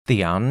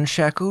The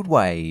Unshackled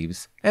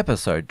Waves,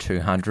 episode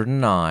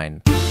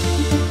 209.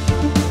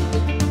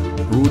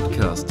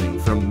 Broadcasting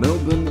from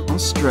Melbourne,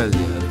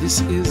 Australia,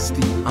 this is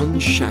The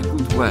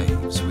Unshackled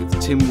Waves with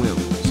Tim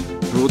Wills,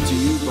 brought to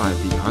you by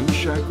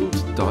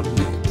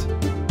theunshackled.net.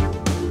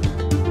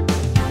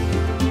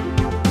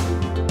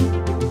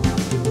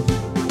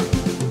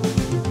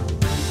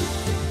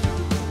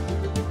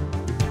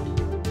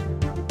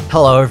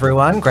 Hello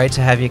everyone, great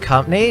to have your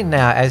company.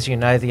 Now, as you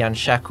know, The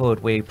Unshackled,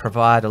 we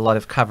provide a lot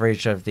of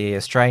coverage of the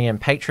Australian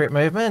patriot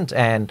movement,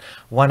 and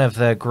one of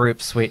the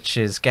groups which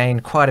has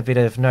gained quite a bit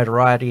of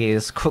notoriety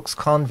is Cooks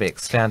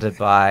Convicts, founded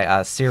by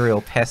a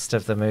serial pest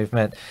of the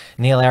movement,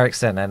 Neil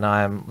Erikson, and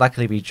I'm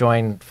lucky to be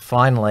joined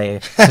finally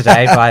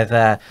today by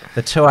the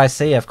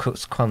 2IC of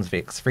Cooks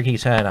Convicts, Ricky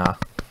Turner.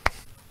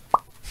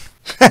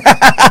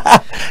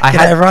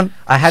 Everyone.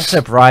 I had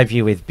to bribe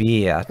you with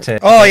beer.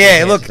 Oh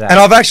yeah, look, today. And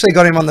I've actually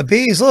got him on the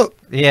beers. Look.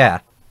 Yeah.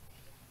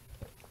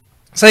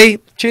 See,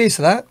 cheers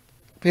to that.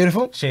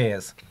 Beautiful.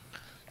 Cheers.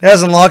 He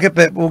doesn't like it,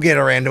 but we'll get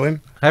around to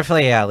him.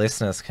 Hopefully our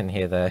listeners can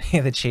hear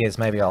the cheers.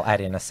 Maybe I'll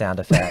add in a sound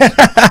effect.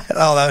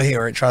 Oh, they'll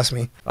hear it, trust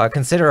me. I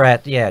consider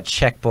it,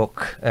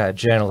 checkbook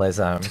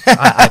journalism.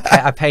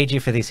 I paid you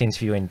for this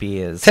interview in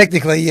beers.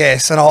 Technically,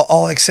 yes, and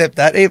I'll accept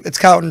that. It's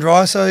Carlton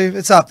Dry, so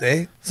it's up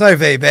there. It's no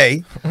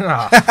VB.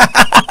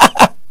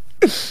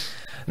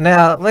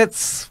 Now,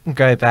 let's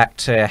go back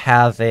to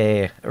how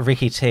the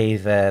Ricky T,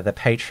 the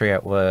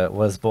Patriot,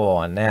 was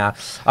born. Now,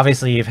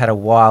 obviously, you've had a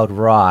wild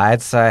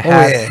ride, so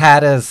how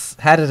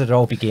did it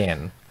all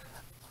begin?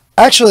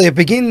 Actually, it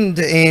began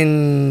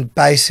in,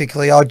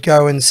 basically, I'd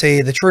go and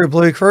see the True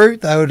Blue crew.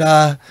 They'd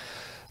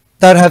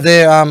have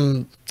their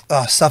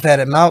stuff out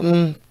at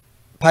Melbourne,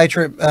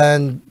 Patriot,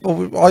 and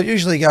I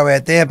usually go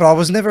out there, but I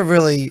was never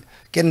really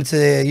getting to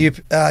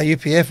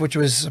UPF, which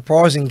was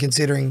surprising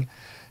considering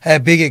how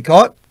big it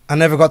got. I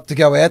never got to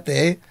go out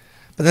there,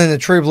 but then the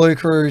True Blue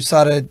crew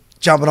started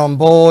jumping on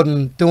board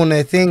and doing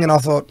their thing, and I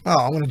thought,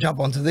 oh, I'm going to jump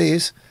onto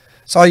this.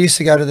 So I used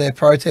to go to their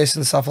protests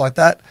and stuff like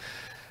that.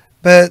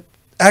 But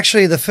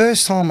actually, the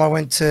first time I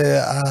went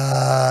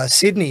to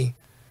Sydney,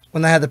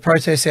 when they had the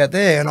protests out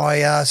there, and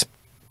I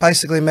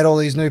basically met all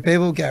these new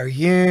people, Gary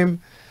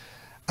Hume,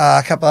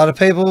 a couple other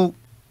people,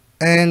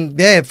 and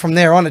yeah, from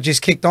there on, it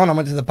just kicked on. I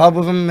went to the pub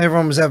with them,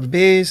 everyone was having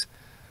beers.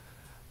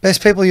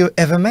 Best people you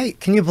ever meet.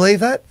 Can you believe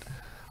that?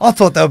 I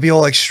thought they would be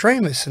all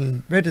extremists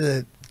and ready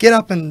to get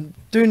up and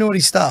do naughty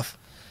stuff.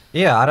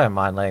 Yeah, I don't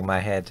mind laying my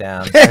hair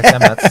down.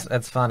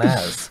 It's fun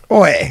as.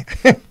 Oh, yeah.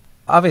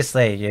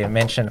 Obviously, you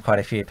mentioned quite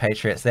a few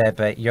patriots there,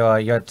 but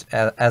you're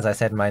as I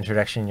said in my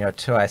introduction, you're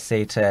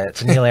 2IC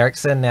to Neil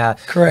Erikson. Now,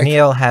 correct.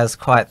 Neil has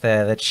quite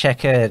the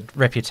checkered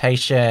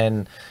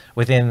reputation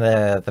within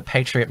the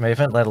patriot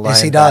movement, let alone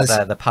yes, he does.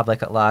 The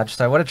public at large.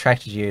 So what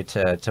attracted you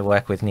to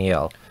work with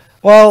Neil?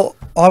 Well,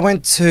 I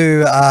went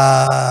to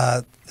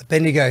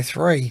Bendigo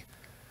 3,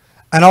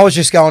 and I was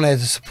just going there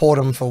to support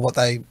them for what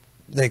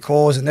their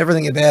cause and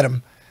everything about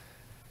them.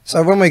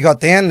 So when we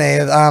got down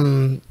there,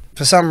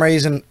 for some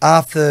reason,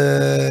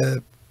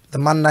 after the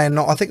Monday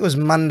night, I think it was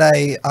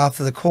Monday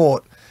after the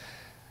court,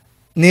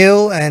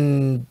 Neil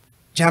and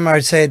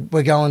Jamo said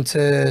we're going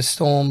to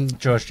storm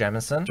George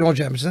Jamieson.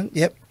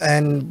 Yep.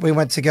 And we're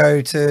going to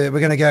go to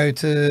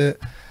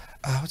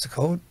what's it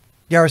called?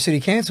 Yarra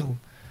City Council,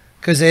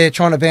 because they're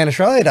trying to ban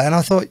Australia Day. And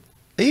I thought,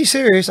 are you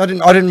serious? I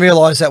didn't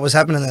realise that was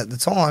happening at the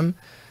time.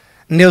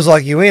 And Neil's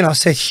like, you in? I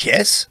said,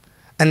 yes.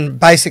 And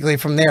basically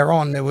from there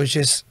on, there was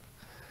just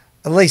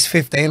at least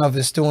 15 of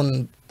us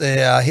doing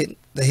the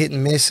hit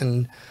and miss.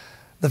 And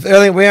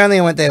we only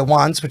went there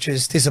once, which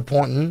was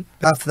disappointing.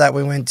 After that,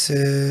 we went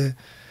to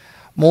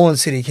Moreland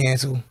City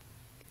Council.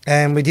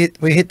 And we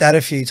hit that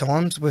a few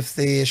times with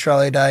the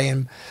Australia Day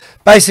and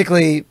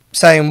basically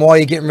saying, why are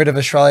you getting rid of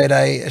Australia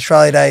Day?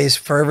 Australia Day is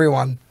for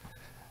everyone.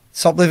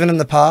 Stop living in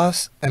the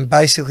past and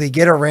basically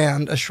get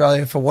around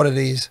Australia for what it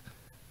is.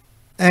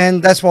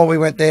 And that's why we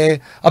went there.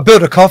 I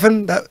built a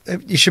coffin.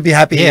 You should be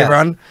happy,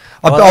 everyone.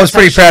 I was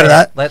pretty proud of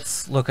that.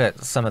 Let's look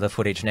at some of the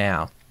footage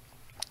now.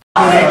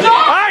 Hey!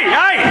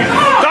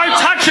 Don't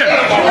touch it!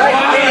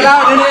 It's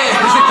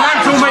a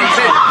council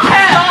meeting.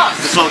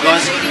 What's up,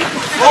 guys?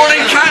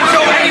 Morning,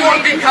 council.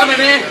 Anyone can come in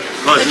here.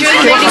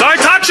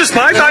 Don't touch us,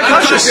 mate. Don't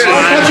touch us. Get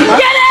out!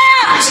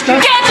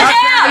 Get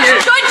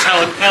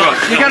out!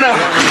 You're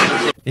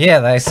gonna...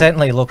 Yeah, they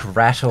certainly look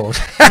rattled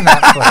in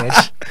that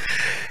footage.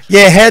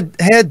 Yeah,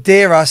 how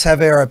dare us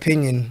have our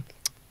opinion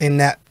in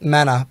that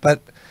manner?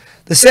 But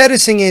the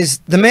saddest thing is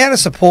the amount of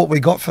support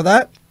we got for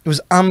that, it was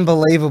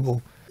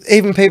unbelievable.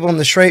 Even people on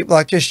the street,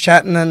 like just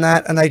chatting and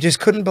that, and they just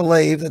couldn't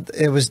believe that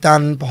it was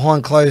done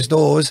behind closed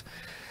doors.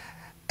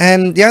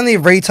 And the only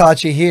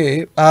retards you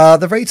hear are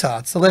the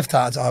retards, the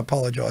leftards. I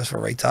apologise for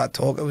retard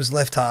talk. It was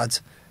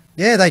leftards.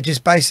 Yeah, they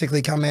just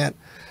basically come out,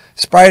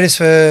 sprayed us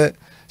for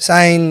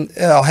saying,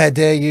 oh, how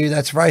dare you,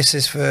 that's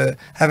racist for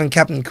having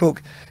Captain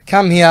Cook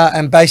come here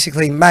and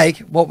basically make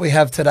what we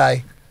have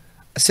today,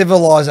 a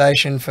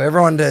civilization for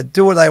everyone to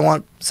do what they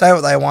want, say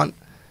what they want.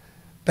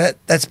 But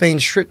that's been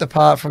stripped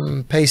apart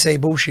from PC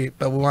bullshit,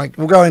 but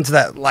we'll go into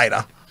that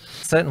later.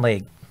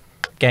 Certainly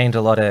gained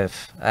a lot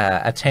of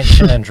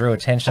attention and drew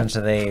attention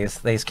to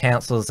these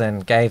councils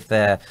and gave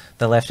the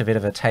left a bit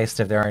of a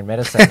taste of their own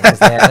medicine, because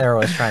they're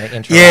always trying to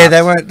interrupt. Yeah,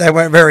 they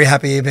weren't very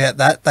happy about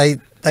that.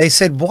 They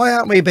said, why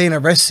aren't we being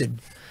arrested?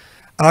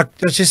 And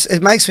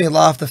it makes me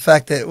laugh, the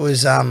fact that it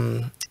was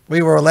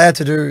we were allowed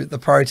to do the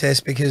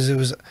protest because it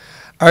was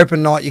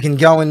open night. You can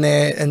go in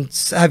there and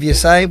have your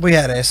say. We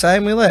had our say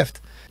and we left.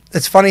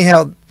 It's funny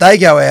how they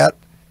go out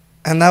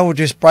and they will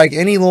just break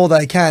any law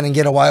they can and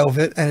get away with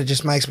it, and it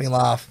just makes me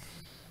laugh.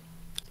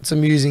 It's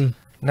amusing.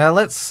 Now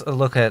let's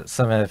look at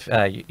some of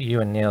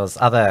you and Neil's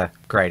other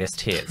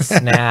greatest hits.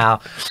 Now,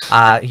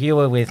 you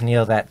were with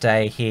Neil that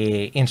day.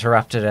 He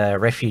interrupted a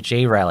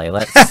refugee rally,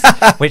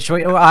 which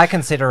I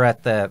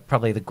consider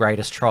probably the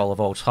greatest troll of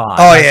all time.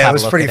 Oh yeah, it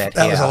was pretty.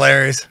 That was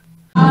hilarious.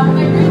 They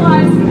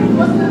realised there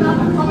wasn't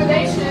enough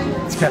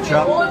accommodation for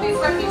all of these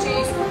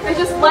refugees. They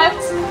just left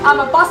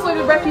a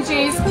busload of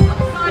refugees.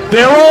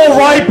 They're all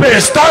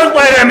rapists. Don't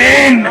let them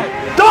in.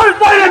 Don't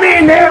let them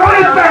in. They're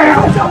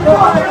rapists.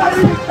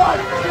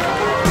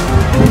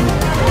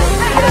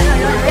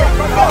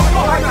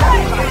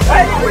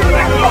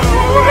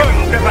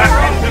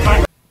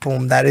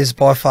 Boom, that is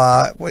by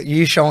far what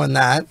you showing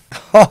that.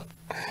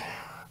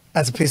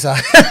 That's a pisser.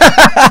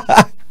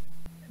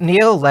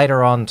 Neil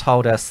later on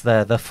told us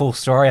the full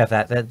story of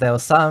that there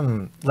was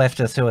some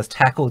leftist who was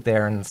tackled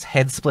there and his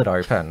head split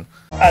open.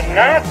 A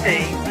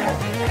Nazi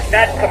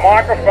snatched the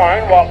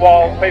microphone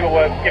while people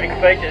were giving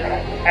speeches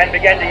and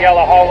began to yell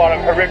a whole lot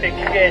of horrific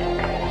shit.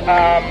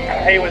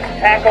 He was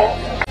tackled.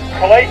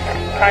 Police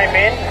came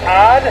in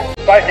hard,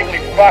 basically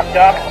fucked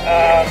up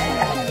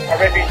a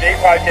refugee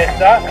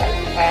protester.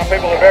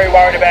 People are very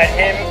worried about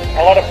him.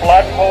 A lot of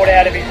blood poured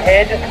out of his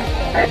head.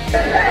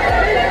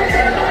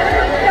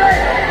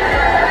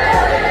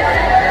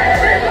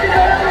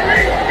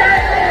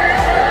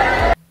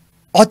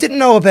 I didn't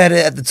know about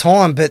it at the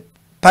time, but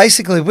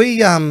basically we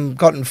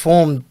got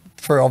informed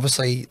through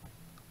obviously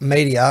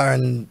media,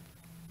 and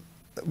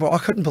well, I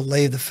couldn't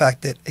believe the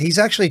fact that he's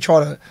actually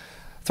tried to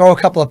throw a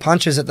couple of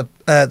punches at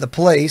the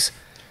police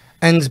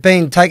and has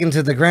been taken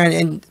to the ground.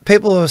 And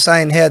people are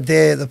saying, how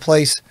dare the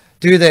police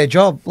do their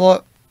job?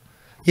 Like,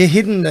 you're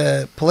hitting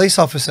a police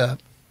officer.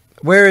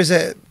 Where is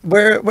it?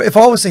 If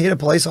I was to hit a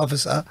police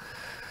officer,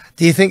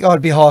 do you think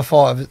I'd be high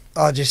five?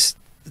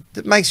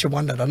 It makes you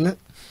wonder, doesn't it?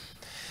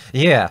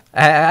 Yeah,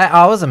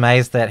 I was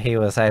amazed that he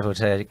was able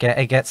to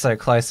get so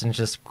close and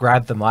just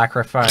grab the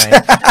microphone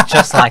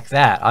just like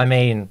that. I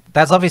mean,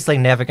 that's obviously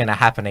never going to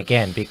happen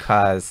again,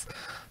 because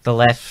the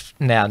left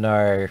now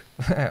know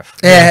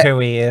who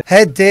he is.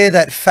 How dare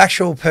that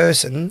factual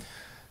person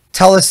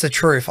tell us the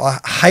truth?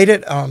 I hate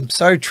it. I'm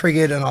so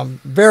triggered and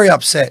I'm very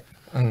upset.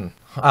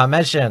 I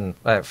imagine,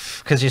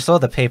 because you saw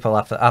the people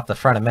up the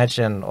front,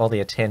 imagine all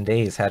the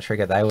attendees, how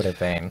triggered they would have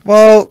been.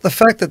 Well, the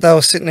fact that they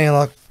were sitting there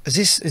like,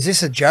 is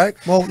this a joke?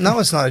 Well, no,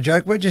 it's not a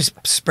joke. We're just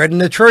spreading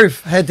the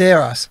truth. How dare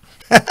us?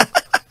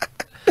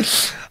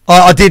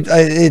 I did.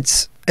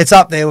 It's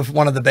up there with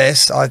one of the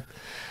best.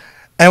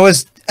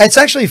 It's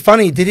actually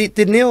funny.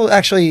 Did Neil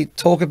actually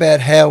talk about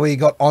how he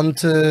got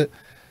onto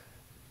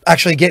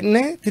actually getting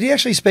there? Did he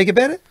actually speak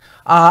about it?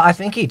 I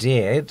think he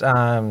did.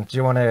 Do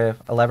you want to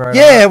elaborate?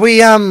 Yeah,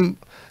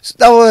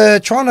 they were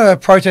trying to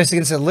protest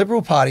against the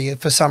Liberal Party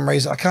for some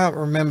reason. I can't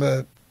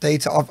remember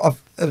detail.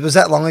 It was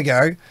that long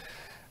ago.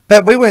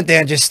 But we went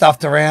down, just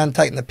stuffed around,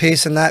 taking the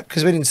piss and that,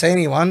 because we didn't see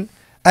anyone.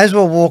 As we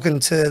were walking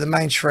to the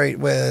main street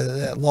where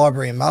the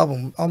library in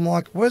Melbourne, I'm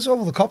like, where's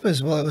all the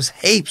coppers? Well, it was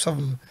heaps of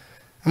them.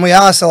 And we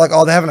asked, they're like,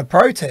 oh, they're having a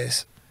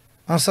protest.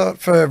 I thought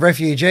for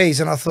refugees,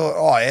 and I thought,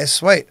 oh, yeah,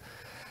 sweet.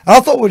 And I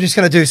thought we were just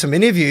going to do some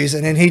interviews,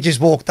 and then he just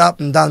walked up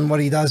and done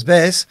what he does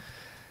best.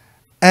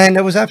 And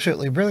it was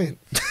absolutely brilliant.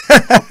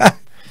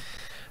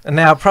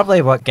 Now,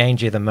 probably what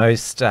gained you the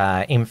most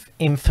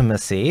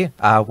infamousy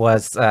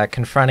was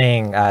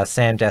confronting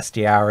Sam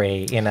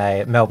Dastyari in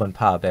a Melbourne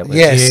pub. It was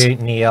you,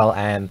 Neil,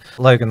 and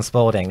Logan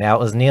Spalding. Now, it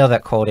was Neil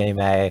that called him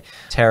a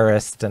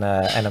terrorist and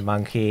a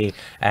monkey,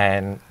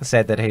 and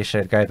said that he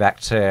should go back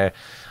to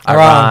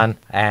Iran.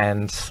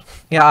 And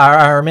yeah,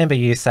 I remember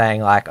you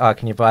saying, like, "Oh,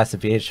 can you buy us a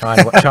beer?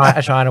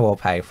 China will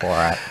pay for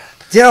it."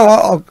 You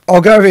know,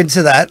 I'll go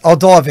into that. I'll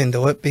dive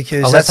into it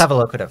because let's have a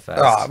look at it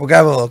first. All right, we'll go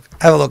have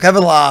a look, have a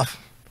laugh.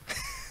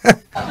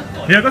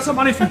 Yeah, I got some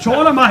money from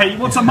China, mate. You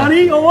want some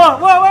money or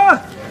what?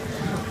 What?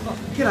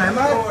 G'day,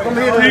 mate. I'm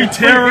here to you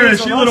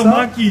terrorist, you little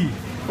monkey.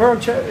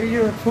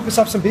 You hook us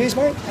up some beers,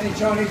 mate? Any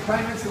Chinese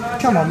payments today?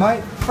 Come on,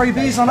 mate. Free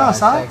beers on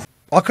us, huh?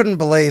 I couldn't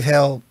believe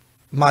how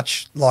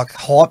much like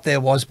hype there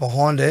was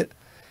behind it,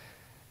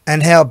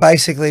 and how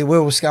basically we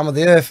were scum of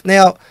the earth.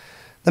 Now,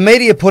 the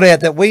media put out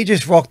that we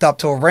just rocked up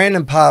to a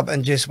random pub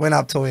and just went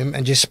up to him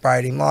and just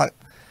sprayed him. Like,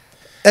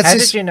 how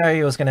did you know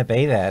he was going to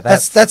be there?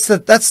 That's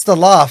the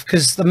laugh,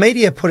 because the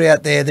media put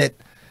out there that,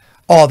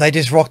 oh, they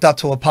just rocked up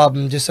to a pub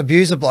and just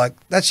abused a bloke.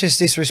 That's just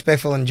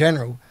disrespectful in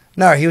general.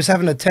 No, he was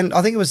having I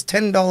think it was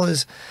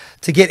 $10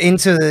 to get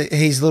into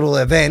his little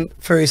event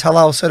for his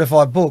halal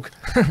certified book.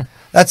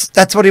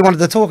 That's what he wanted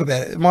to talk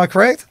about. Am I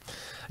correct?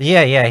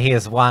 Yeah, he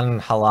is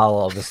one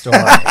halal of the story.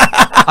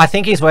 I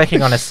think he's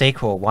working on a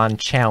sequel, One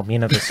Chow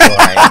Min of the story.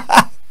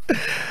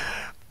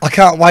 I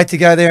can't wait to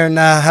go there and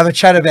have a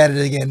chat about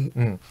it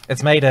again.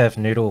 It's made of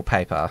noodle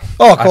paper.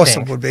 Oh, of course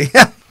it would be.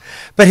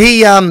 But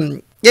he,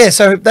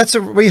 so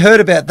we heard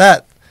about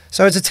that.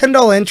 So it's a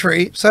 $10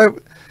 entry. So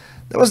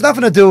there was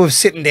nothing to do with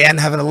sitting down,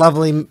 having a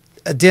lovely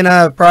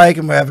dinner break,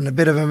 and we're having a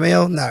bit of a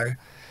meal. No.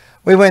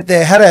 We went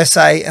there, had our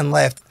say, and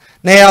left.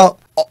 Now,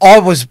 I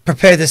was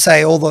prepared to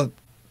say all the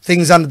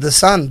things under the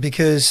sun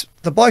because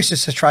the bloke's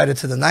just a traitor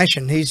to the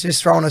nation. He's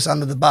just throwing us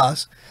under the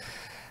bus.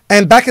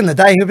 And back in the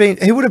day,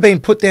 he would have been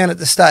put down at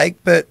the stake,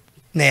 but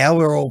now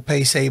we're all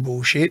PC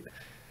bullshit.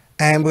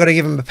 And we've got to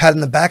give him a pat on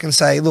the back and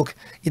say, look,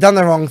 you've done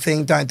the wrong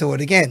thing, don't do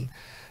it again.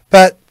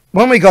 But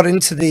when we got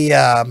into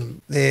the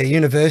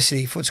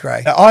university,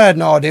 Footscray, I had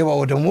no idea what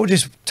we're doing. We were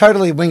just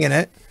totally winging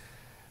it.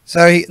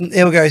 So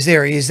Neil goes,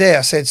 there he is there.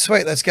 I said,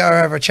 sweet, let's go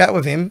have a chat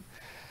with him.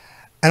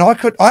 And I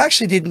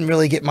actually didn't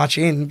really get much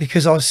in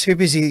because I was too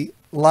busy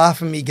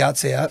laughing me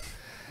guts out.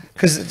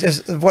 Because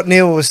just what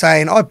Neil was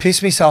saying, I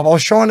pissed myself. I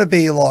was trying to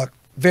be like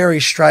very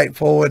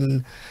straightforward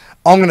and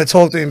I'm going to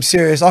talk to him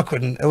serious. I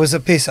couldn't. It was a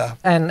pisser.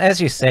 And as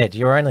you said,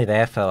 you were only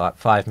there for like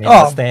 5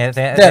 minutes.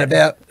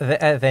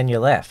 Then you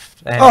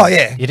left.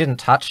 And you didn't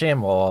touch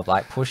him or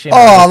like push him.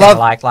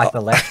 Like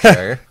the left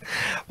do.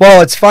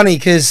 Well, it's funny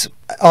because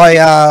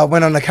I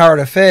went on a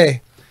current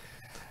affair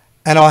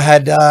and I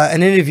had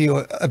an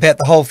interview about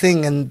the whole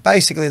thing. And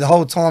basically the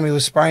whole time he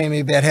was spraying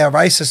me about how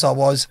racist I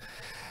was.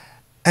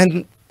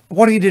 And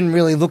what he didn't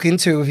really look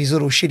into with his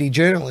little shitty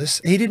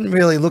journalist, he didn't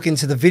really look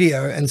into the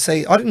video and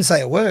see, I didn't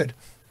say a word.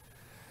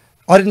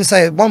 I didn't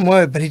say one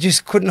word, but he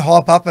just couldn't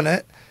hype up on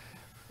it.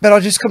 But I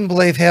just couldn't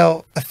believe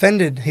how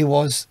offended he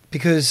was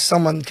because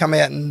someone come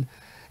out and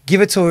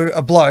give it to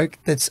a bloke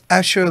that's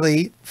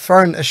actually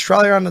thrown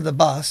Australia under the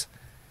bus.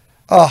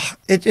 Oh,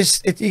 you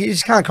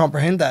just can't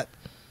comprehend that.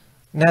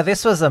 Now,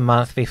 this was a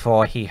month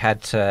before he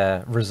had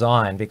to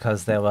resign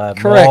because there were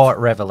Correct. More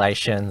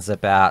revelations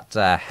about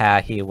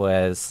how he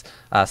was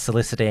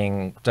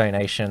soliciting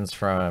donations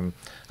from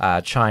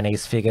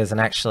Chinese figures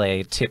and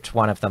actually tipped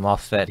one of them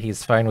off that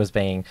his phone was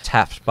being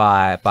tapped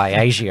by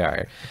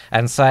ASIO.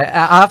 And so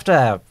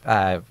after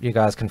you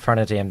guys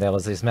confronted him, there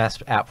was this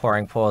mass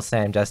outpouring. Poor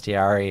Sam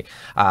Dastyari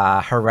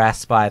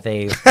harassed by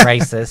these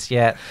racists,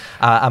 yet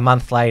a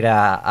month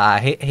later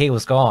he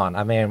was gone.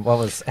 I mean,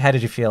 how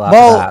did you feel after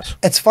that? Well,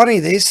 it's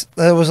funny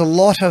there was a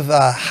lot of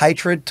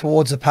hatred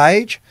towards the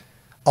page,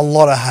 a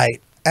lot of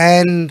hate.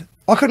 And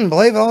I couldn't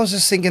believe it. I was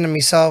just thinking to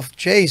myself,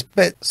 geez,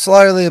 but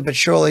slowly but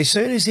surely, as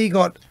soon as he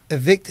got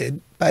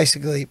evicted,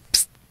 basically,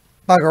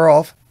 bugger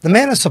off, the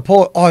amount of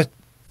support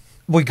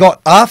we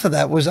got after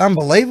that was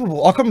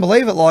unbelievable. I couldn't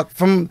believe it. Like,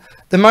 from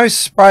the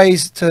most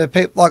sprays to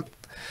people, like,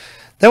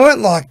 they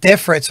weren't like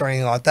death threats or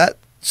anything like that.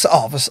 So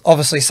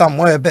obviously some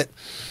were, but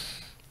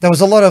there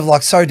was a lot of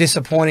like, so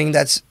disappointing.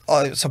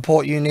 I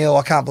support you, Neil.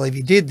 I can't believe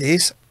you did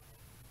this.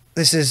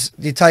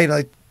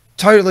 You're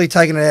totally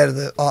taking it out of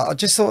the, I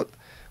just thought,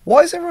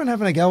 why is everyone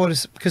having a go at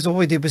us? Because all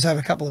we did was have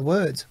a couple of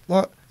words.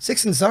 Like,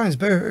 sticks and stones,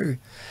 boo-hoo.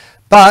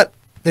 But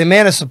the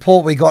amount of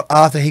support we got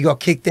after he got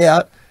kicked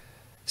out,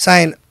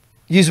 saying,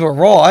 yous were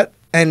right,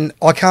 and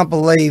I can't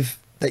believe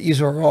that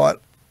yous were right.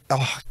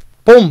 Oh,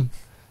 boom.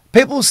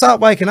 People start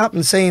waking up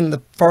and seeing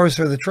the forest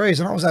through the trees,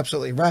 and I was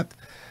absolutely rapt.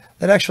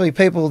 I'm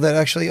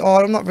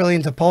not really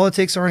into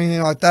politics or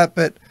anything like that,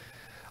 but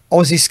I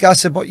was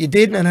disgusted what you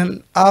did, and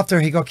then after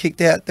he got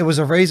kicked out, there was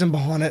a reason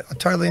behind it. I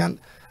totally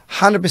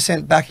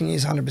 100% backing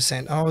his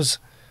 100%. I was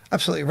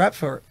absolutely rapt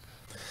for it.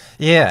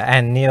 Yeah,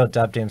 and Neil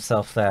dubbed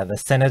himself the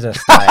Senator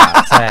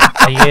Slayer. So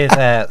are you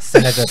the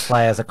Senator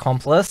Slayer's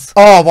accomplice?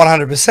 Oh,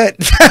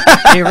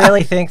 100%. Do you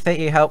really think that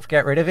you helped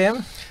get rid of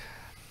him?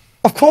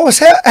 Of course.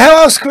 How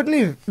else couldn't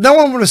he? No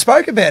one would have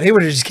spoke about it. He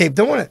would have just kept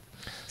doing it.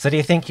 So do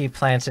you think you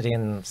planted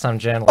in some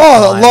journalist?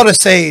 Oh, a lot of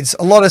seeds.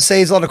 A lot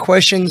of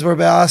questions were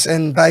about us,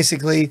 and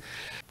basically,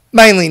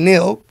 mainly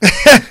Neil.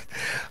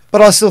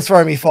 But I still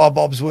throw me 5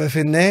 bobs worth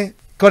in there.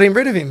 Got him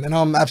rid of him, and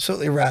I'm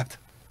absolutely rapt.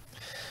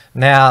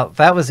 Now,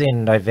 that was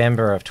in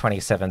November of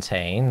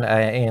 2017.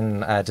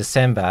 In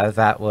December,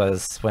 that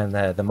was when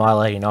the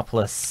Milo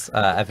Yiannopoulos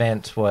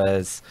event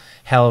was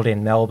held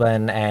in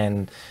Melbourne,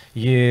 and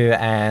you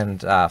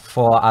and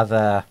 4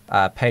 other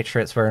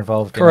patriots were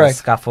involved in a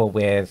scuffle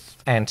with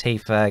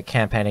Antifa,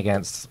 campaign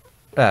against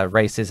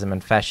racism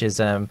and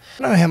fascism.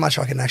 I don't know how much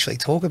I can actually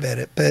talk about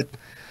it, but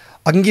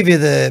I can give you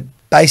the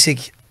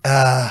basic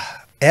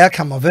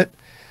outcome of it.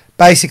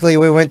 Basically,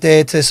 we went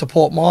there to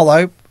support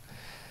Milo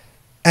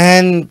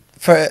and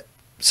for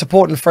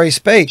supporting free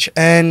speech.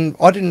 And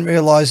I didn't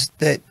realise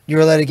that you're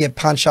allowed to get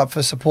punched up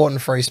for supporting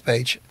free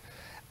speech.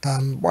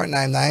 Won't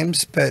name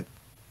names, but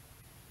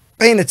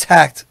being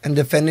attacked and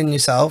defending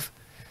yourself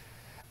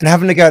and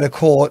having to go to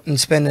court and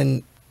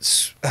spending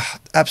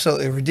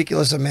absolutely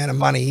ridiculous amount of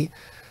money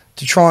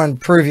to try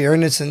and prove your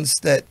innocence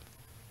that,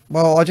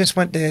 well, I just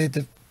went there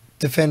to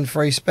defend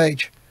free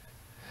speech.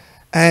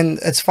 And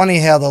it's funny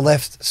how the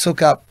left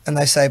sook up and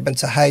they say, but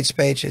it's a hate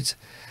speech, it's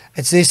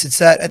this, it's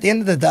that. At the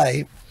end of the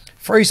day,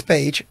 free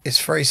speech is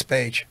free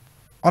speech.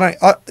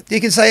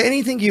 You can say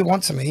anything you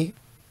want to me,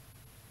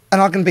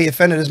 and I can be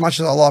offended as much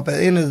as I like, but at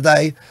the end of the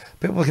day,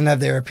 people can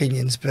have their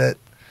opinions. But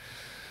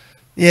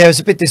yeah, it was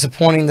a bit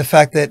disappointing, the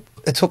fact that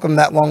it took them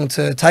that long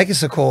to take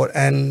us to court,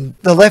 and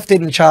the left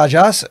didn't charge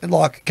us,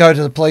 like go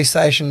to the police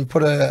station,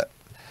 put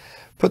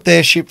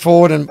their ship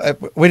forward, and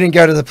we didn't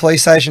go to the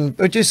police station.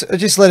 It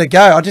just let it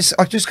go. I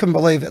just couldn't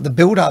believe it, the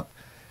build up,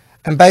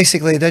 and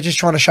basically they're just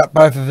trying to shut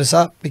both of us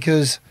up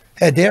because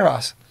how dare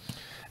us?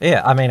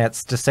 Yeah, I mean,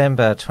 it's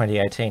December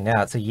 2018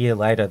 now. It's a year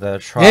later. The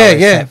trial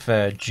is set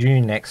for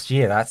June next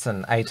year. That's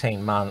an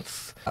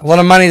 18-month... A lot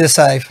of money to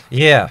save.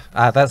 Yeah,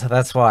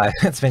 that's why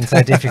it's been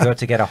so difficult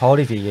to get a hold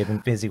of you. You've been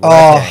busy working.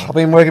 Oh, I've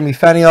been working my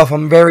fanny off.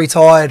 I'm very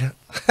tired.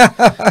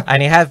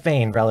 And you have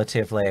been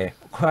relatively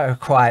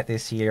quiet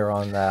this year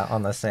on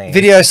the scene.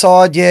 Video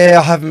side, yeah,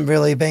 I haven't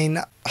really been...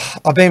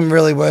 I've been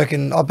really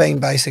working. I've been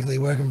basically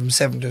working from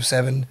 7 to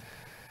 7.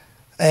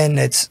 And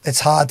it's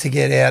hard to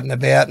get out and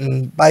about,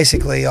 and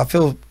basically I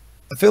feel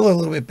a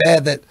little bit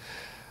bad that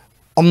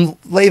I'm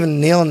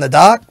leaving Neil in the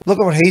dark. Look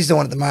at what he's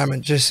doing at the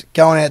moment, just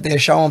going out there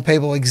showing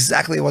people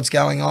exactly what's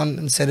going on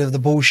instead of the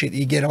bullshit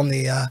you get on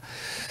the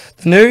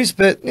news.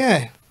 But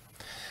yeah.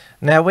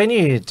 Now, when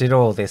you did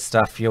all this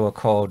stuff, you were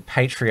called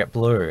Patriot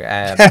Blue,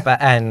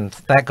 and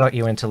that got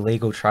you into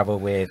legal trouble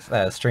with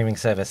streaming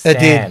service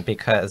Stan,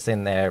 because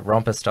in their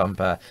Romper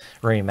Stomper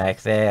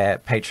remake, their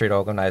Patriot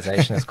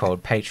organisation is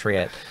called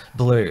Patriot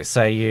Blue.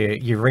 So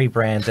you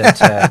rebranded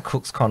to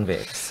Cooks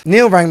Convicts.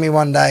 Neil rang me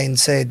one day and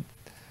said,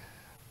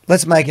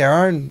 let's make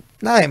our own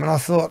name. And I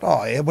thought,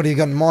 oh yeah, what do you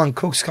got in mind?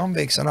 Cooks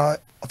Convicts. And I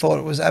thought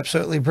it was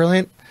absolutely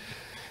brilliant.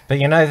 But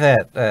you know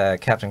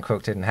that Captain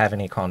Cook didn't have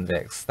any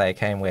convicts. They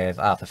came with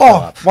Arthur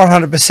Phillip.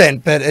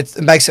 100%. But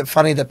it makes it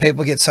funny that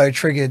people get so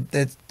triggered,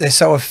 that they're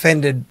so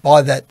offended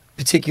by that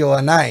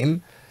particular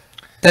name,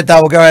 that they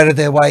will go out of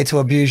their way to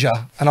abuse you.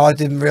 And I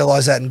didn't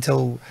realise that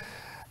until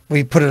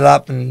we put it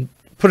up and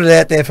put it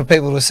out there for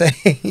people to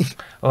see.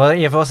 Well,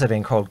 you've also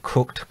been called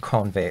Cooked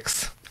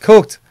Convicts.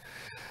 Cooked.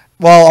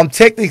 Well, I'm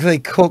technically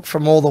cooked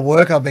from all the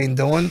work I've been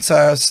doing.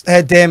 So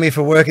how dare me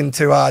for working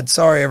too hard.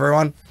 Sorry,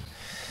 everyone.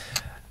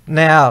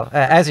 Now,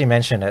 as you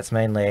mentioned, it's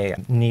mainly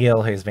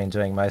Neil who's been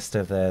doing most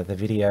of the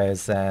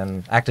videos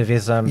and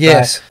activism.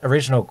 Yes. The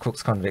original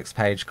Cooks Convicts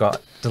page got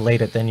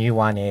deleted. The new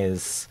one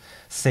is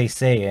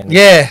CC. And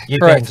yeah, you've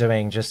correct. been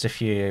doing just a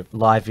few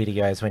live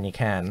videos when you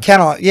can.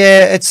 Can I?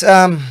 Yeah, it's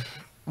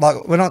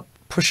like we're not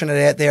pushing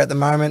it out there at the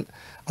moment.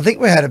 I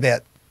think we had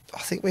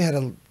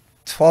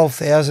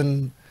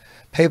 12,000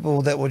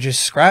 people that were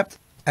just scrapped,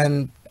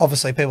 and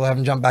obviously people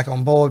haven't jumped back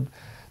on board.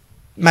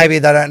 Maybe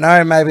they don't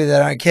know, maybe they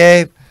don't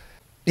care.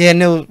 Yeah,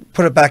 Neil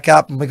put it back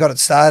up and we got it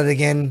started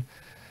again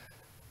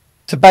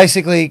to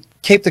basically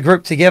keep the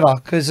group together,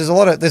 because there's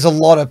a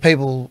lot of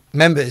people,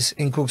 members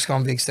in Cooks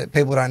Convicts, that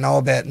people don't know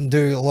about and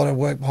do a lot of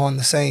work behind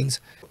the scenes.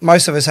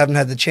 Most of us haven't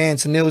had the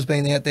chance, and Neil's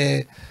been out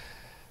there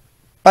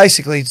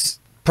basically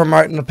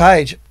promoting the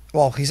page.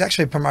 Well, he's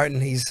actually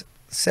promoting his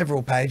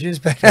several pages,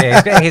 but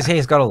yeah,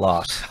 he's got a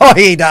lot. Oh,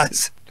 he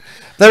does.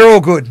 They're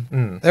all good.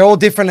 They're all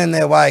different in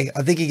their way.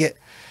 I think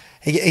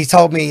he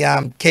told me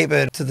keep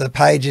it to the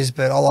pages,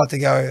 but I like to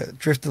go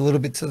drift a little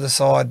bit to the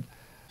side.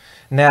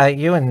 Now,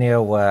 you and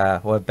Neil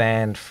were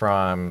banned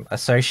from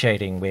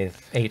associating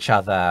with each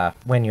other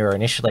when you were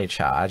initially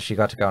charged. You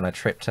got to go on a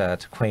trip to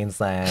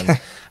Queensland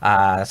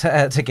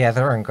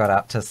together and got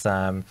up to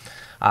some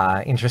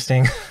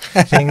interesting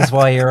things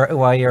while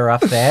you're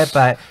up there.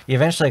 But you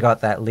eventually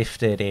got that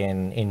lifted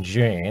in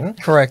June.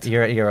 Correct.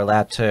 You're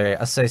allowed to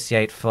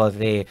associate for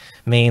the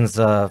means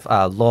of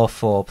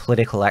lawful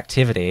political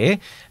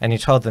activity, and you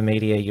told the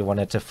media you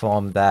wanted to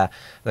form the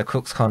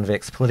Cooks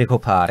Convicts Political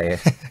Party.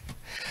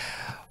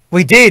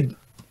 We did,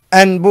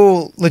 and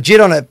we're legit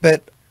on it,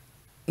 but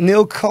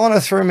Neil kind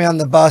of threw me on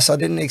the bus. I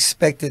didn't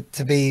expect it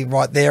to be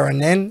right there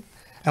and then.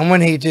 And when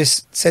he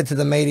just said to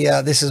the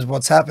media, this is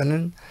what's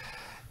happening,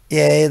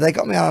 yeah, they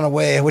got me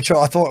unaware, which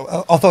I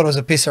thought it was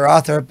a pisser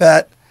after,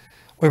 but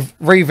we've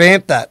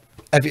revamped that.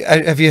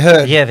 Have you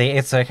heard? Yeah, the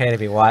It's Okay to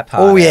Be White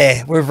Party. Oh,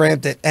 yeah, we've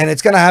ramped it, and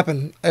it's going to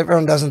happen.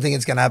 Everyone doesn't think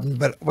it's going to happen,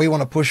 but we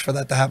want to push for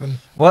that to happen.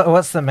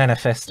 What's the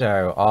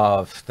manifesto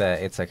of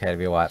the It's Okay to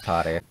Be White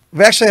Party?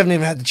 We actually haven't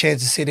even had the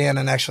chance to sit down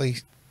and actually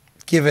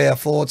give our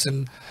thoughts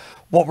and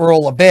what we're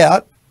all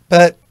about,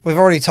 but we've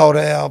already told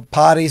our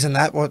parties and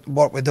that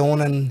what we're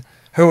doing and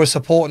who we're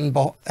supporting,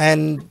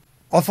 and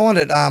I find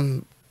it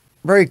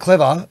very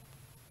clever,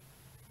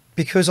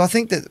 because I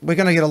think that we're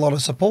going to get a lot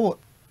of support.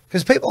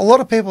 Because a lot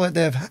of people out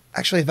there have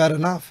actually had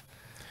enough.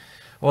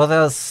 Well,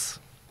 there's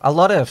a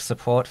lot of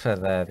support for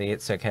the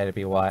It's Okay to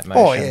Be White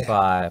motion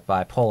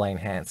by Pauline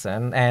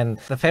Hanson, and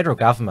the federal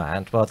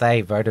government, well,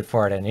 they voted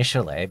for it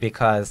initially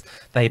because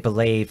they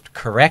believed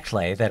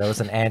correctly that it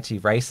was an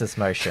anti-racist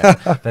motion,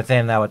 but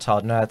then they were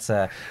told, no, it's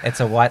a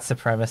white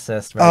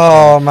supremacist motion,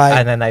 oh, mate.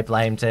 And then they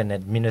blamed an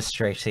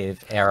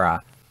administrative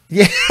error.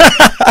 Yeah.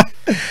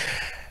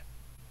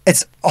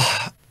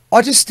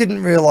 I just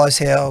didn't realise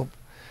how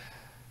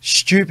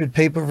stupid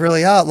people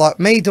really are. Like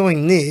me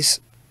doing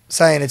this,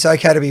 saying it's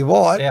okay to be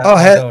white. Yeah,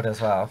 I do it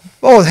as well.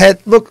 Oh,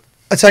 look,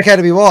 it's okay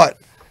to be white.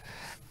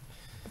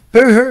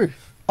 Boo-hoo.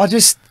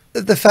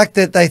 The fact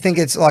that they think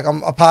it's like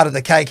I'm a part of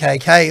the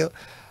KKK,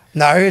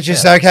 no, it's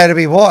just okay to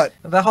be white.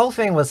 The whole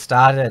thing was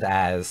started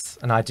as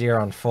an idea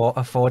on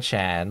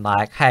 4chan,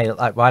 like, hey,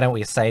 like, why don't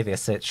we say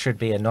this? It should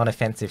be a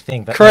non-offensive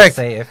thing. But correct.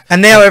 Let's see if,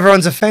 and now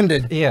everyone's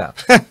offended. Yeah.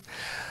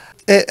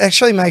 It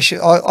actually makes you...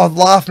 I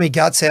laughed my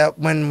guts out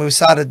when we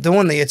started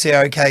doing the It's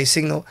Okay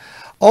signal.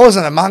 I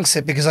wasn't amongst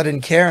it because I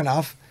didn't care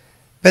enough.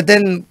 But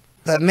then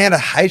the amount of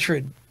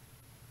hatred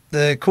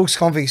the Cooks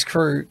Convicts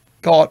crew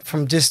got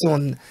from just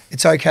doing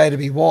It's Okay to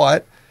be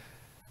white,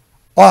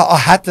 I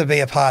had to be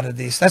a part of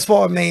this. That's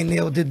why me and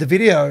Neil did the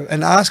video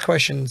and asked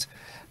questions.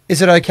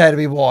 Is it okay to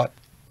be white?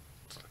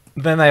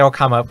 Then they all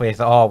come up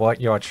with, oh,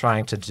 what you're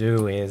trying to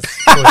do is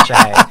push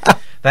a...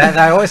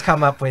 They always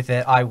come up with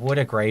it, I would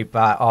agree,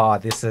 but, oh,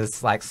 this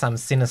is like some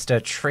sinister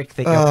trick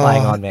that you're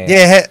playing on me.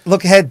 Yeah,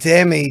 look, how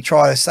dare me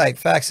try to state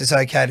facts. It's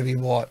okay to be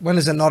white. When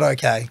is it not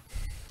okay?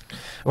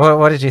 Well,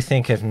 what did you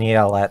think of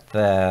Neil at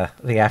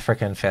the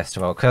African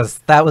festival? Because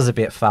that was a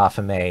bit far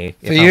for me.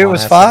 For you, it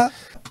was far?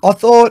 I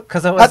thought...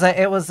 Because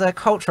it was a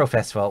cultural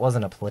festival. It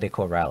wasn't a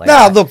political rally.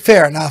 No, look,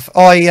 fair enough.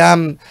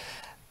 I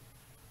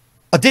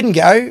didn't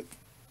go.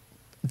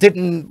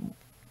 Didn't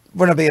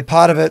want to be a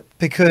part of it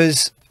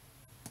because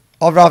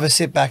I'd rather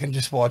sit back and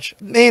just watch.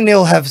 Me and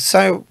Neil have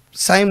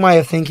same way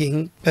of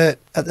thinking, but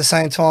at the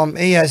same time,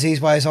 he has his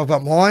ways, I've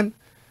got mine.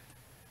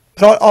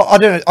 But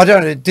I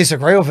don't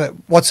disagree with it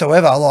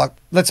whatsoever. Like,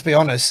 let's be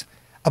honest.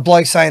 A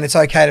bloke saying it's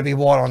okay to be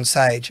white on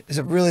stage. Is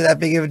it really that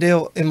big of a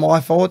deal in my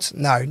thoughts?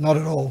 No, not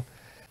at all.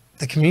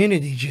 The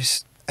community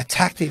just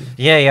attacked him.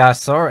 Yeah, I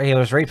saw it. He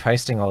was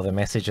reposting all the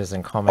messages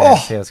and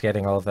comments. He was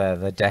getting all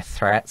the death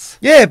threats.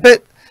 Yeah,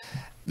 but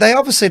they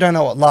obviously don't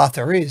know what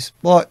laughter is.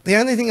 Like, the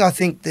only thing I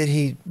think that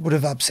he would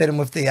have upset him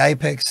with the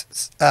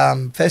Apex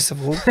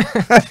festival,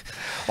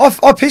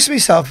 I pissed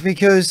myself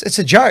because it's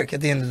a joke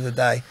at the end of the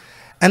day.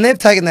 And they've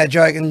taken that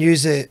joke and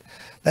used it,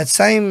 that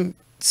same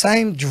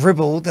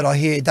dribble that I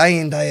hear day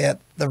in, day out,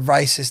 the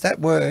racist,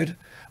 that word.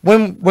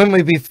 When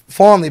we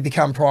finally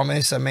become Prime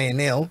Minister, me and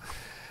Neil,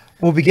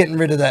 we'll be getting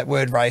rid of that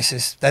word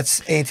racist.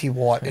 That's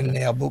anti-white in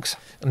our books.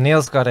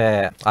 Neil's got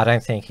I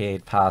don't think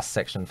he'd pass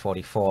Section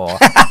 44.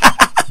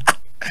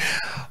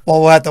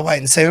 Well, we'll have to wait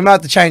and see. We might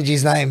have to change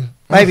his name.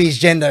 Maybe his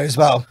gender as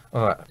well.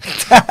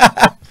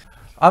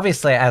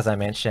 Obviously, as I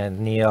mentioned,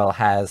 Neil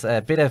has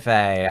a bit of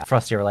a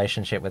frosty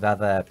relationship with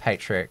other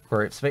patriot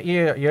groups, but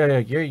you're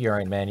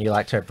your own man. You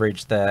like to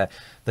bridge the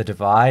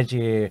divide.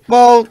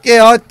 Well,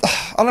 yeah,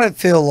 I don't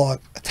feel like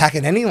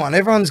attacking anyone.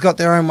 Everyone's got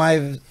their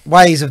own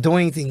ways of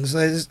doing things.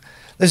 There's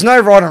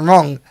no right and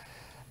wrong,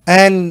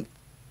 and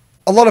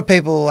a lot of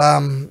people,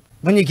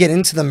 when you get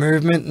into the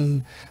movement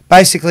and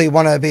basically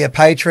want to be a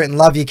patriot and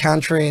love your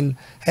country, and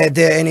how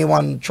dare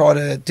anyone try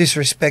to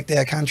disrespect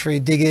our country,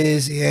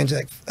 diggers,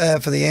 the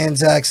for the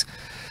Anzacs,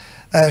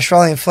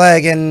 Australian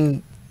flag,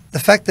 and the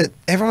fact that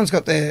everyone's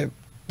got they're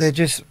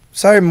just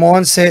so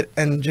mindset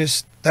and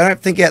just they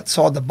don't think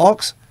outside the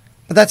box,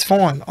 but that's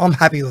fine. I'm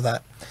happy with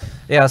that.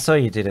 Yeah, I saw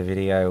you did a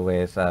video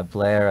with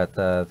Blair at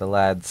the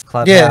lads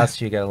clubhouse.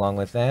 You get along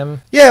with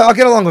them? Yeah, I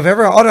get along with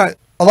everyone. I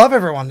love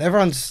everyone.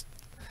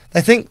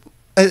 They think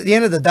at the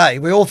end of the day,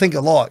 we all think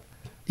alike.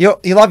 You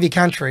love your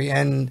country,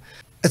 and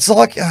it's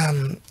like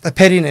a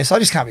pettiness. I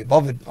just can't be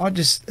bothered.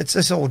 It's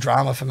just all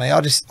drama for me. I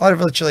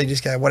literally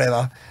just go,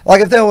 whatever.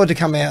 Like, if they were to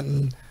come out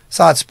and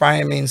start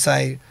spraying me and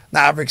say,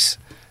 nah, Rick's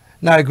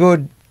no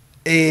good,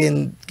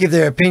 and give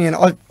their opinion,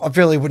 I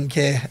really wouldn't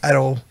care at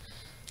all.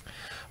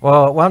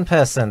 Well, one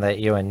person that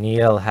you and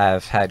Neil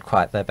have had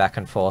quite the back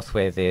and forth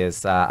with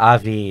is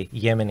Avi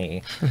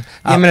Yemeni.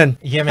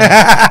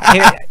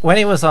 Yemeni. When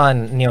he was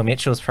on Neil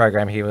Mitchell's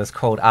program, he was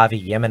called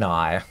Avi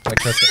Yemeni,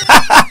 which was...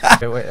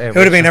 it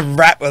would have been a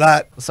rap with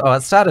that. So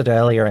it started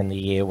earlier in the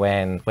year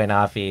when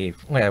Avi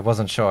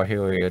wasn't sure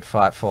who he would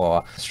fight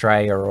for,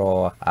 Australia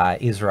or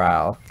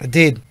Israel. It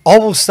did. I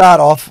will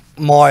start off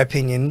my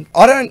opinion.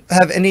 I don't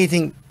have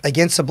anything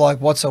against the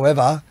bloke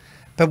whatsoever,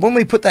 but when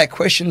we put that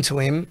question to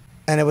him,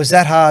 and it was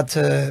that hard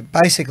to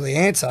basically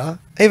answer,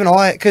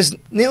 because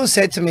Neil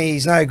said to me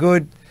he's no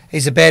good,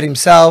 he's about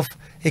himself,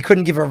 he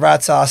couldn't give a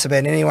rat's ass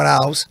about anyone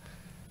else,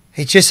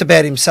 he's just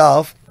about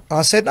himself. And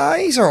I said, no,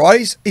 he's all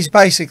right, he's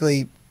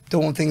basically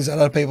doing things that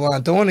other people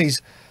aren't doing,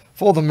 he's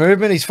for the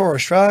movement, he's for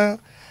Australia.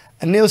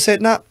 And Neil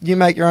said, no, you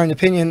make your own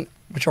opinion,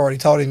 which I already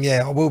told him,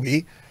 yeah, I will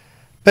be.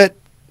 But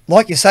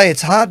like you say,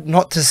 it's hard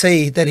not to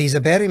see that he's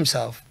about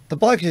himself. The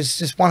bloke is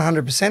just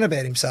 100%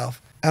 about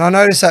himself. And I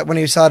noticed that when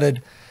he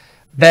started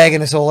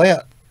bagging us all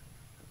out.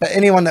 But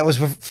anyone that was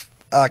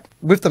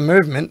with the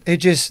movement,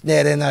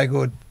 they're no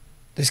good.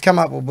 Just come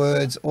up with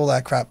words, all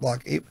that crap.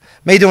 Like,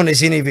 me doing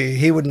this interview,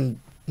 he wouldn't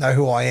know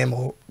who I am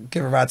or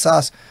give a rat's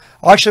ass.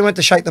 I actually went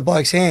to shake the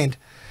bloke's hand,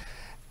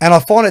 and I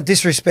find it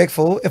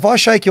disrespectful. If I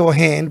shake your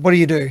hand, what do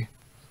you do?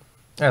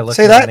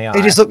 See that?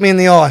 He just looked me in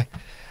the eye.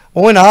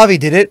 Well, when Harvey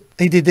did it,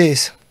 he did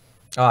this.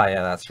 Oh,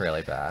 yeah, that's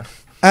really bad.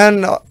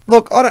 And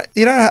look,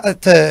 you don't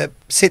have to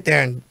sit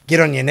there and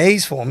get on your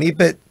knees for me,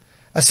 but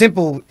a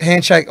simple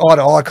handshake, eye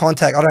to eye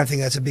contact, I don't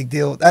think that's a big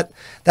deal.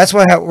 That's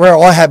where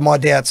I had my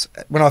doubts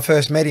when I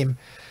first met him.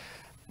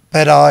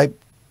 But I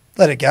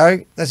let it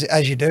go,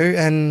 as you do.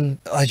 And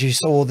as you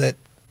saw that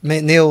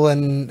Neil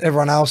and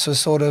everyone else was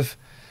sort of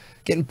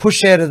getting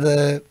pushed out of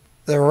the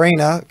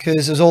arena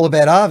because it was all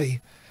about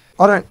Harvey.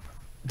 I don't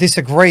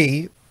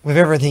disagree with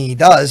everything he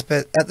does,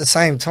 but at the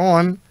same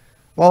time,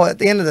 well, at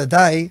the end of the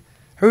day,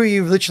 who are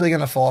you literally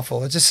going to fight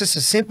for? It's just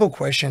a simple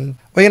question.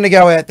 We're going to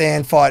go out there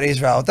and fight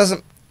Israel. It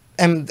doesn't,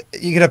 and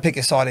you're going to pick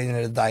a side at the end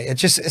of the day.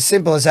 It's just as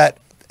simple as that.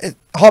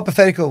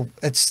 Hypothetical.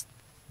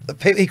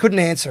 He couldn't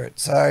answer it,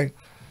 so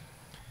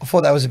I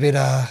thought that was a bit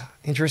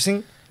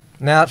interesting.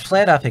 Now, it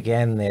flared up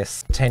again,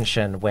 this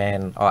tension,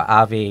 when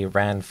Avi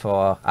ran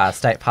for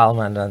state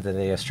parliament under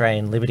the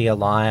Australian Liberty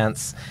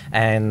Alliance,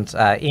 and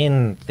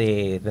in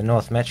the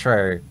North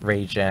Metro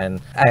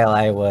region,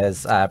 ALA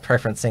was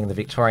preferencing the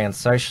Victorian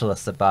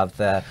Socialists above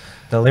the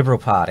Liberal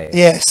Party.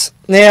 Yes.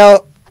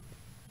 Now,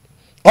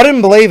 I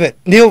didn't believe it.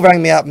 Neil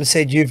rang me up and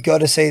said, "You've got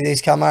to see these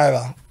come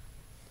over."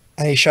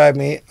 And he showed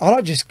me, and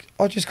I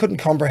just couldn't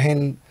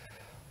comprehend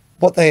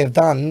what they have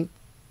done.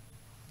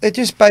 They're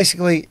just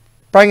basically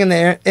bringing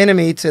their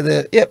enemy to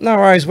no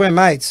worries, we're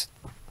mates.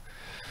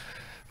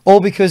 All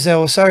because they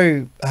were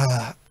so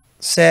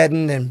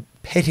saddened and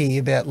petty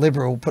about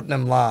Liberal putting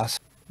them last.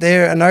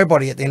 They're a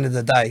nobody at the end of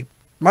the day.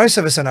 Most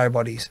of us are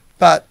nobodies.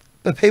 But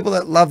the people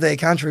that love their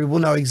country will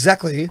know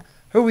exactly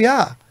who we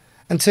are.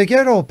 And to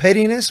get all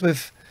pettiness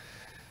with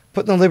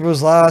putting the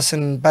Liberals last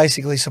and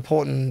basically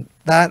supporting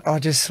that, I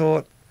just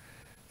thought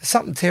there's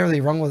something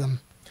terribly wrong with them.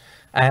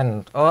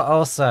 And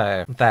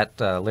also that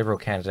Liberal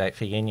candidate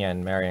for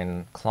Union,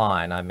 Marion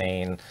Klein, I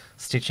mean,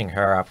 stitching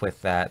her up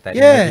with that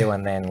interview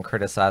and then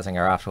criticising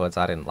her afterwards,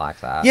 I didn't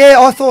like that.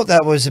 Yeah, I thought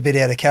that was a bit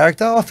out of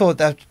character. I thought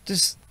that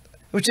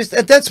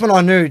that's when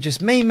I knew,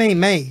 just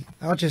me.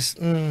 I just...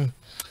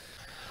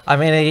 I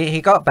mean,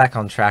 he got back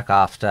on track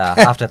after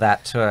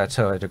that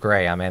to a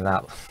degree. I mean,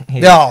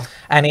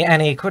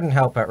 and he couldn't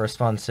help but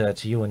respond to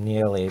you and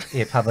Neil.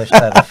 He published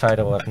the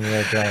photo of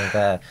Neil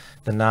doing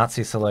the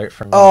Nazi salute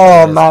from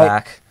years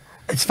back.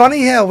 It's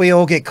funny how we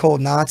all get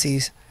called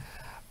Nazis.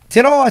 Do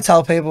you know I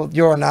tell people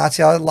you're a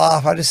Nazi? I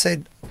laugh. I just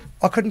said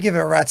I couldn't give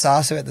a rat's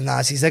ass about the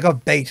Nazis. They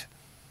got beat.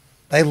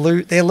 They're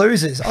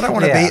losers. I don't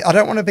want to be. I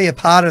don't want to be a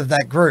part of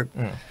that group.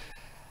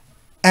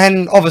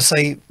 And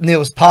obviously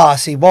Neil's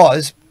past, he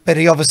was. But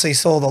he obviously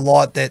saw the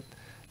light that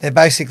they're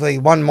basically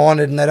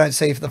one-minded and they don't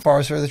see for the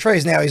forest through the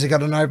trees. Now he's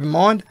got an open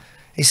mind.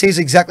 He sees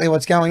exactly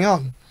what's going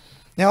on.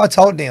 Now I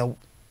told Neil,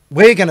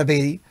 we're going to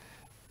be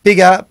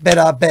bigger,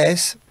 better,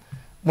 best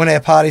when our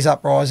party's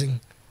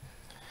uprising.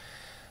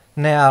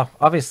 Now,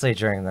 obviously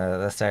during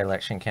the state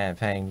election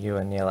campaign, you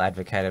and Neil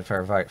advocated for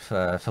a vote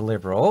for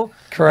Liberal.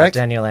 Correct.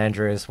 Daniel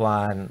Andrews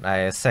won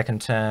a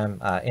second term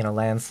in a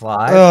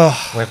landslide.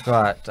 Ugh. We've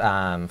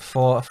got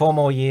four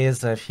more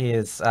years of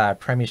his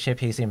premiership.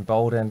 He's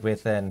emboldened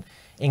with an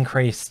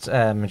increased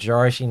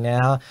majority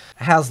now.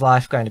 How's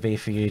life going to be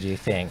for you, do you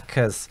think?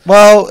 Because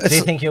do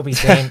you think you'll be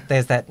deemed,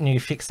 there's that new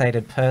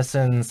fixated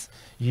persons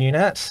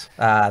unit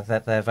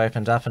that they've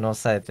opened up, and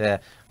also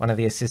one of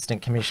the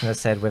assistant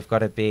commissioners said we've got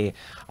to be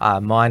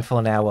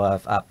mindful now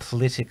of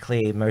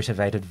politically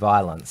motivated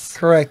violence.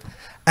 Correct.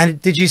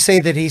 And did you see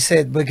that he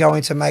said we're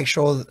going to make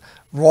sure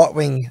right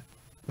wing,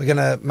 we're going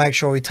to make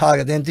sure we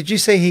target them? Did you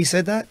see he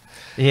said that?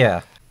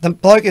 Yeah. The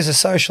bloke is a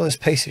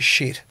socialist piece of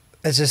shit.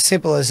 It's as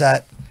simple as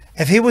that.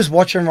 If he was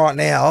watching right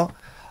now,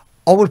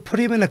 I would put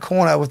him in a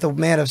corner with the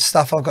amount of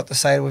stuff I've got to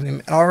say with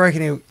him, and I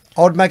reckon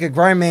I'd make a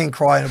grown man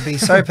cry. It'd be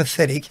so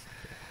pathetic.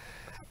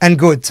 And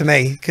good to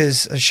me,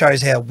 because it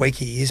shows how weak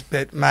he is.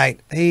 But, mate,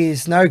 he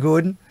is no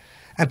good.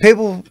 And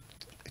people,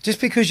 just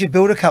because you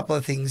build a couple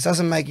of things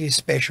doesn't make you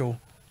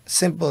special.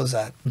 Simple as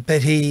that.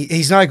 But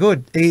he's no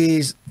good.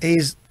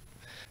 I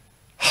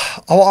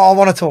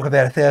want to talk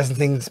about 1,000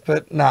 things,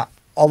 but nah,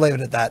 I'll leave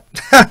it at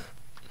that.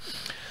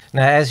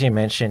 Now, as you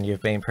mentioned,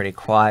 you've been pretty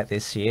quiet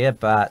this year,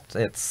 but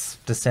it's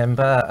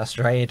December.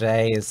 Australia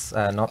Day is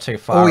not too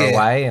far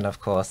away. And, of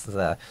course,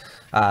 the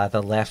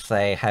left,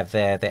 they have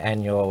their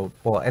annual,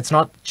 well, it's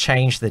not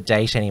changed the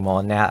date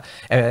anymore now.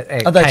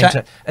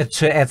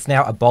 It's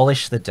now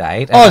abolished the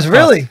date. And it's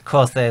really? Of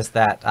course, there's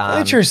that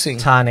interesting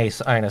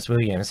Tarnis Onus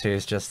Williams,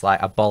 who's just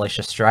like abolish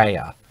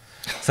Australia.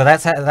 So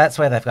that's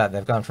where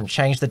they've gone from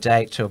change the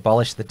date to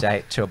abolish the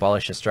date to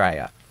abolish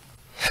Australia.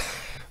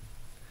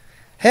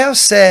 How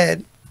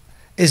sad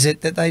is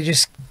it that they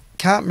just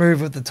can't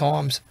move with the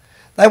times?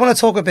 They want to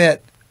talk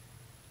about,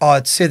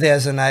 it's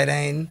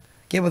 2018,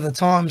 get with the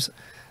times.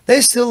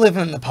 They're still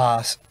living in the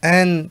past,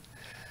 and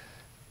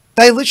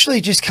they literally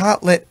just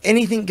can't let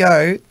anything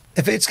go.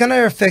 If it's going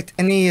to affect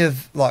any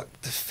of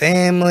like the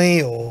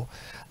family or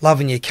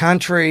loving your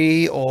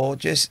country, or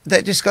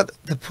they just got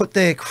to put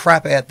their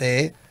crap out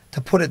there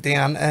to put it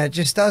down, and it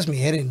just does me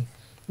head in.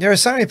 There are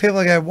so many people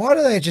that go, why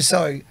do they just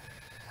don't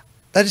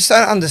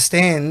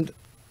understand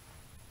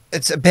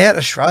it's about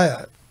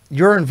Australia.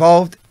 You're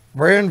involved,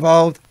 we're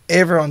involved,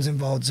 everyone's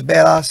involved. It's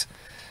about us.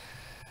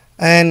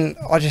 And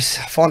I just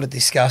find it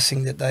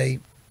disgusting that they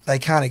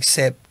can't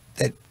accept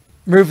that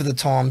move with the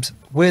times,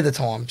 we're the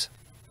times,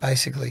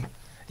 basically.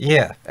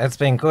 Yeah, it's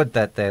been good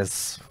that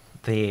there's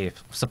the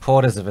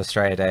supporters of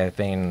Australia Day have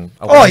been.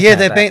 Oh yeah,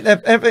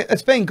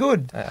 it's been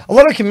good. Yeah. A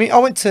lot of I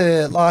went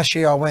to last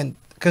year. I went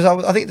because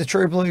I think the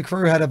True Blue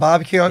crew had a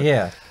barbecue.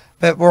 Yeah,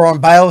 but we're on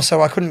bail,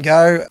 so I couldn't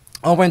go.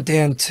 I went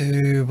down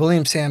to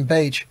Williamstown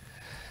Beach,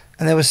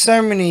 and there was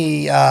so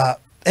many.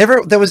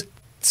 There was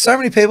so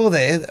many people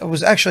there. It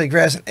was actually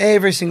grouse, and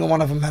every single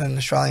one of them had an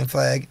Australian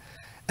flag,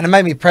 and it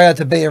made me proud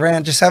to be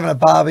around, just having a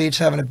barbie, just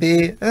having a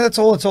beer. And that's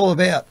all it's all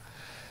about.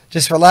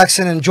 Just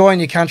relaxing, enjoying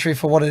your country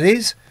for what it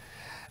is.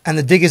 And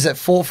the diggers that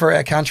fought for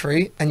our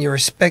country, and you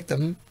respect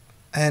them.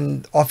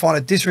 And I find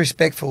it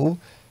disrespectful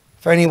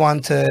for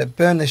anyone to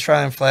burn the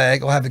Australian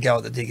flag or have a go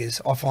at the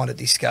diggers. I find it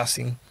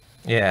disgusting.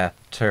 Yeah,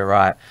 too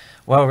right.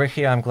 Well,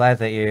 Ricky, I'm glad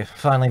that you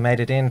finally made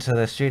it into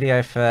the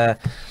studio for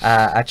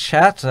a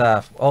chat.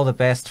 All the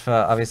best for,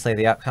 obviously,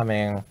 the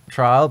upcoming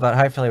trial, but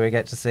hopefully we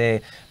get to see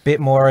a bit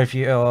more of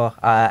your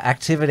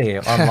activity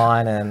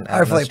online and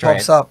hopefully it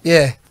pops up,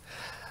 yeah.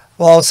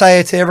 Well, I'll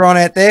say to everyone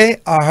out there,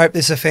 I hope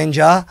this offends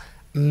ya.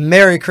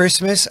 Merry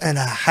Christmas and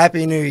a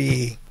Happy New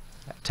Year.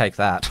 Take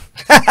that.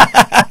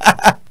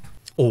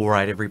 All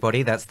right,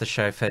 everybody, that's the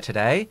show for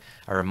today.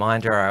 A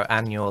reminder, our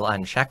annual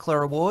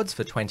Unshackler Awards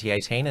for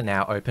 2018 are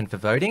now open for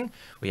voting.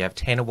 We have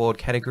 10 award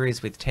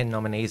categories with 10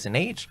 nominees in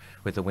each,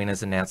 with the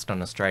winners announced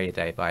on Australia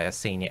Day by our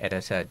senior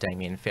editor,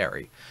 Damien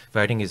Ferry.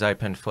 Voting is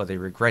open for the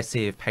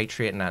Regressive,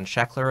 Patriot and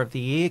Unshackler of the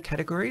Year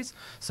categories,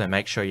 so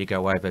make sure you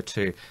go over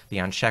to the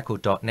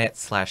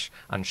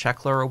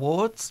unshackled.net/Unshackler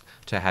Awards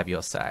to have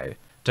your say.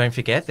 Don't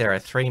forget, there are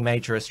 3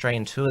 major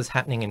Australian tours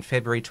happening in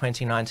February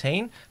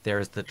 2019. There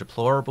is the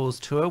Deplorables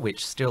Tour,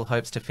 which still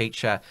hopes to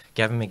feature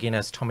Gavin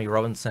McGuinness, Tommy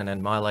Robinson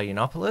and Milo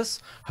Yiannopoulos,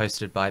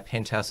 hosted by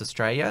Penthouse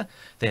Australia.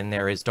 Then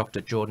there is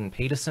Dr. Jordan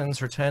Peterson's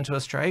return to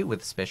Australia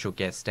with special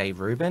guest Dave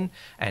Rubin,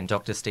 and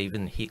Dr.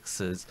 Stephen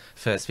Hicks's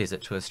first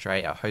visit to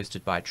Australia,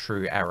 hosted by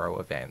True Arrow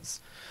Events.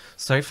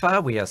 So far,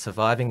 we are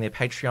surviving the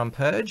Patreon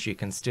purge. You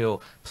can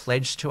still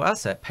pledge to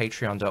us at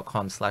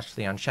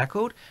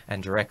patreon.com/theunshackled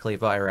and directly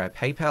via our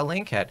PayPal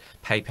link at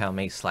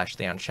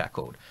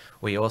paypal.me/theunshackled.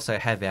 We also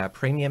have our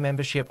premium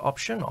membership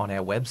option on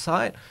our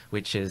website,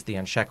 which is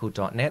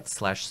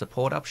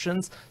theunshackled.net/support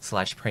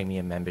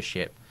options/premium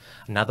membership.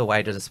 Another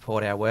way to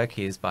support our work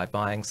is by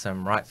buying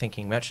some Right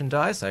Thinking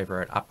merchandise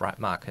over at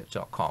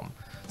uprightmarket.com.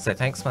 So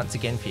thanks once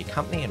again for your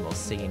company, and we'll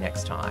see you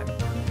next time.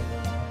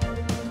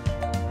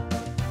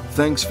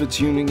 Thanks for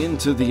tuning in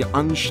to the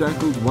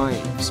Unshackled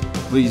Waves.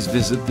 Please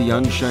visit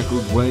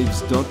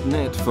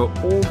theunshackledwaves.net for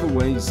all the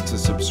ways to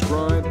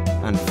subscribe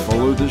and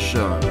follow the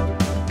show.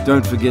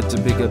 Don't forget to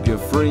pick up your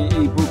free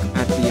ebook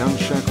at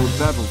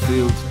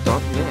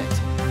theunshackledbattlefield.net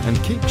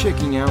and keep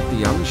checking out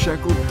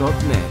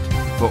theunshackled.net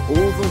for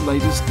all the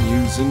latest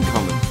news and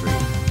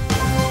commentary.